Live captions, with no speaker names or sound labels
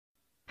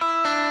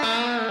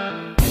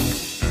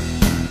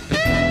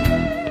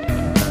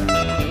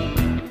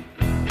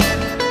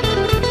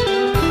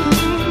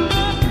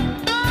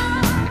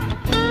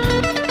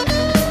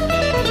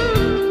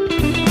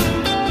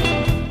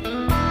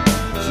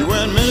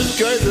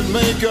miniskirts and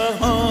make her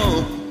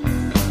home.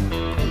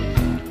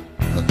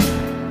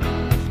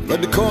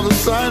 Like they call the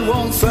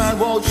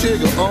sidewalk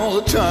shaker all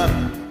the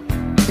time.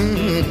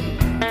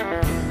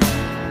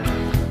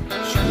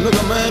 Look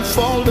a man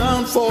fall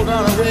down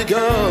and wake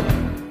up.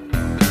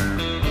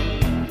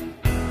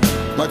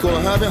 Might call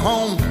a happy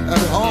home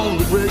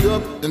to break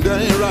up, and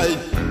that ain't right.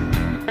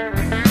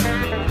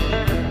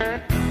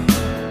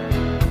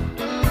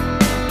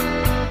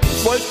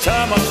 First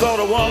time I saw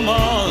the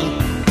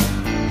woman,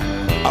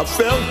 I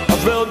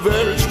felt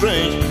very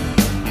strange.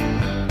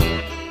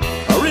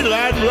 I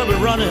realized love is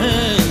running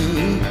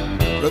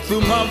right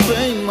through my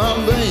vein.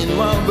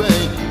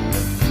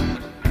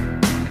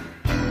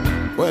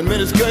 When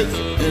miniskirts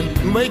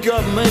and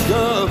makeup.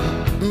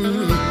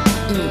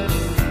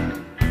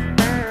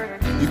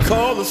 You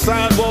call the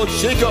sidewalk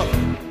shaker,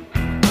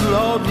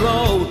 Lord.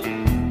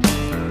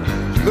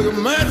 Look a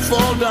man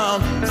fall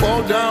down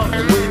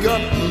and wake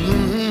up.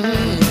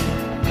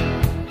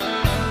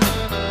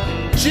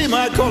 She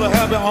might call a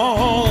happy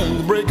home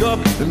to break up,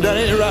 and that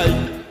ain't right.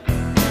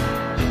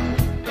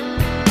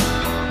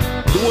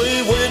 The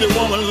way the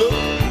woman look,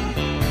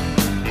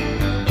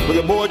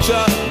 a boy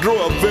child grow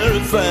up very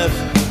fast.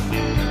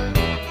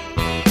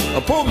 A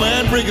poor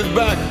man break his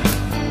back,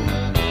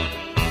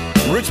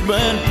 rich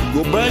man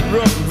go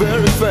bankrupt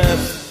very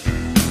fast.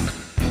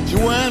 She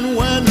went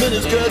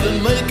miniskirts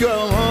and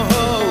makeup,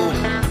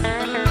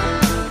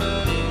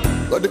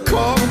 but the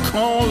call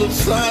the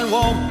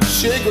sidewalk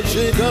shaker.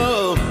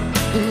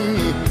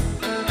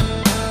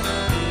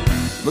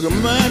 Look a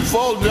man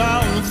fall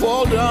down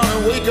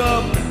and wake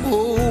up.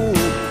 Ooh,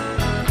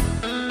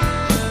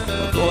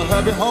 I call a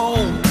happy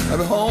home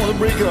to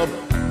break up.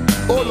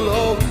 Oh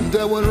Lord,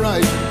 that wasn't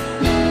right.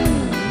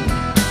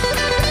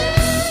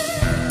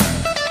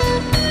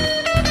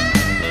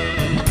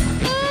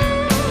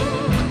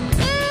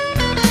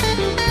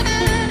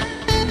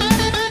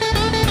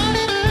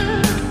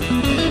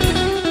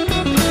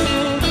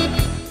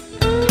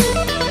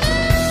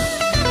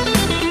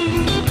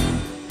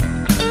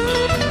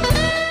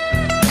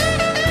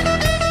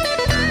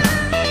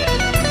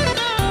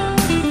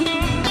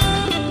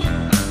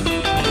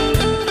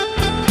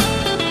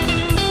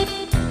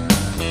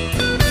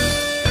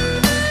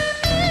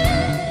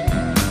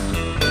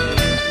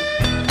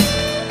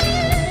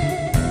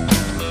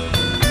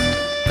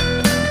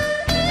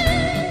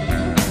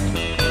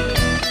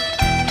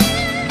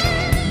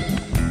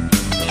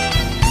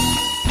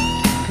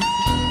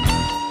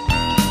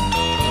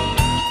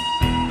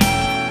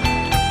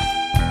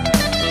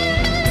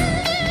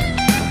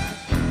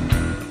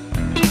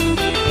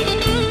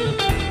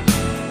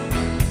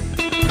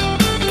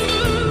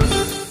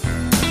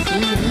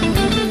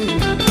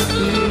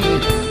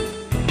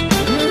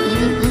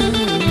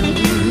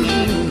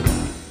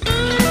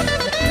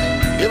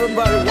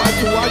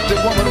 Watch the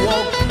woman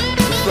walk,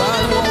 the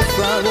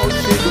sidewalk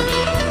shaker.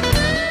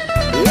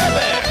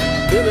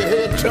 Every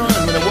head turn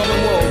when the woman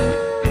walk.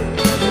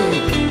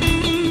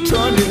 You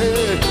turn your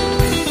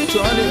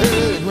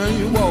head when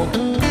you walk.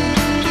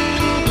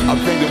 I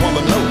think the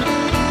woman know.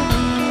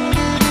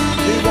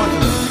 She's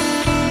watching us.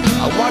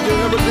 I watch her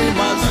every day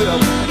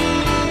myself.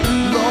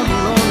 Lord.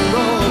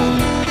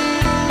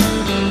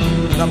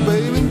 Now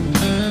baby,